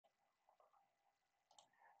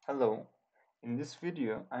Hello, in this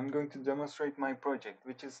video I'm going to demonstrate my project,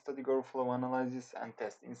 which is static overflow analysis and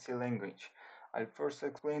test in C language. I'll first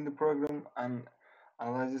explain the program and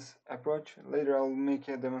analysis approach. Later I'll make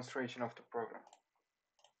a demonstration of the program.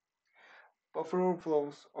 Buffer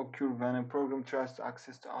overflows occur when a program tries to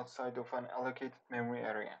access the outside of an allocated memory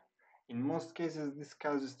area. In most cases, this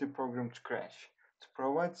causes the program to crash. To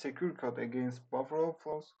provide secure code against buffer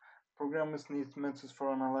overflows, programmers need methods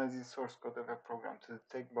for analyzing source code of a program to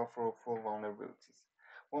detect buffer overflow vulnerabilities.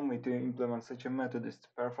 One way to implement such a method is to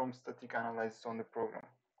perform static analysis on the program.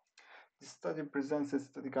 This study presents a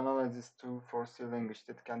static analysis tool for C language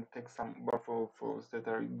that can detect some buffer overflows that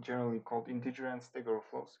are generally called integer and string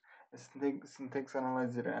overflows. A syntax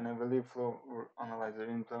analyzer and a value flow analyzer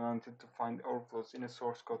implemented to find overflows in the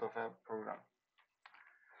source code of a program.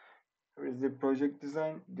 Here is the project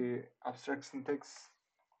design. The abstract syntax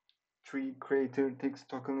tree creator takes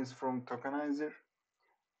tokens from tokenizer.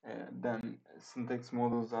 Then syntax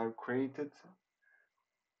models are created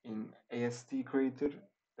in AST creator.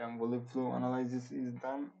 Then value flow analysis is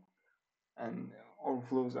done and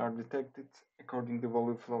overflows are detected according to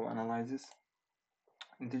value flow analysis.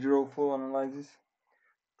 Integer overflow analysis.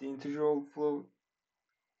 The integer overflow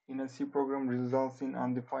in a C program results in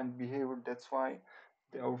undefined behavior. That's why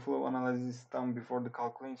the overflow analysis is done before the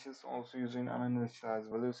calculations. Also using uninitialized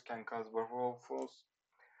values can cause buffer overflows.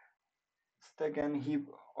 Stack and heap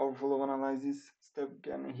overflow analysis. Stack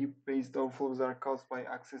and heap based overflows are caused by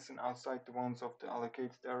accessing outside the bounds of the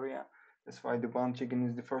allocated area. That's why the bound checking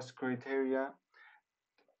is the first criteria.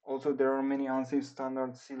 Also, there are many unsafe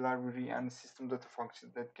standard C library and system data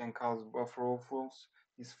functions that can cause buffer overflows.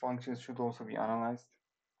 These functions should also be analyzed.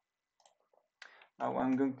 Now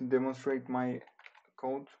I'm going to demonstrate my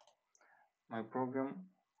code, my program.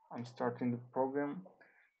 I'm starting the program.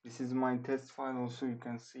 This is my test file, also you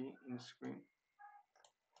can see in the screen.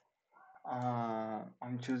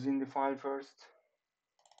 I'm choosing the file first.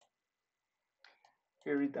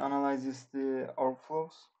 Here it analyzes the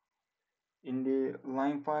overflows. In the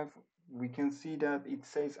line 5, we can see that it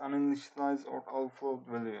says uninitialized or overflow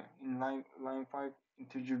value. In line 5,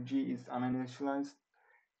 integer g is uninitialized.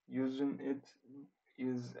 Using it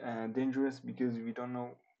is dangerous because we don't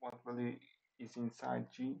know what value is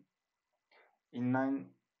inside g. In line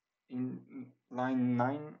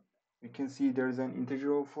 9, we can see there is an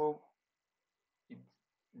integer overflow.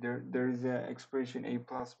 There is an expression a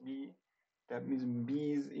plus b. That means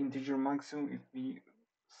b is integer maximum. If we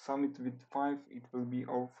sum it with 5, it will be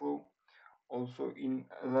overflow. Also in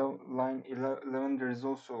line 11 there is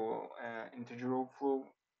also integer overflow.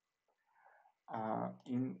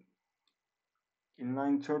 In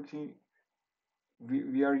line 30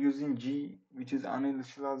 we are using g, which is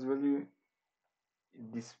uninitialized value.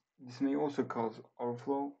 This may also cause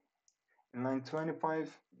overflow. In line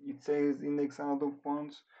 25 it says index out of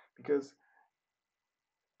bounds because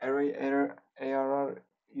array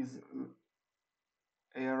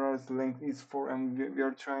ARR's length is 4 and we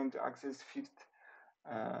are trying to access fifth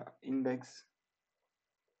index.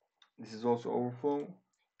 This is also overflow.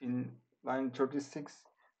 In line 36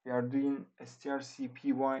 we are doing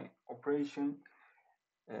strcpy operation.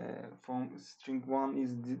 From string 1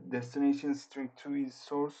 is the destination, string 2 is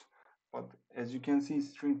source, but as you can see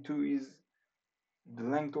string 2 is the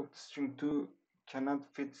length of the string 2 cannot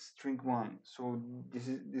fit string 1, so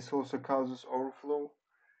this also causes overflow.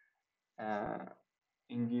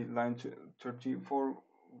 In the line 34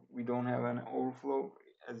 we don't have an overflow,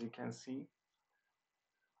 as you can see.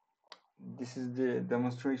 This is the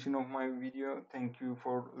demonstration of my video. Thank you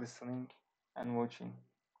for listening and watching.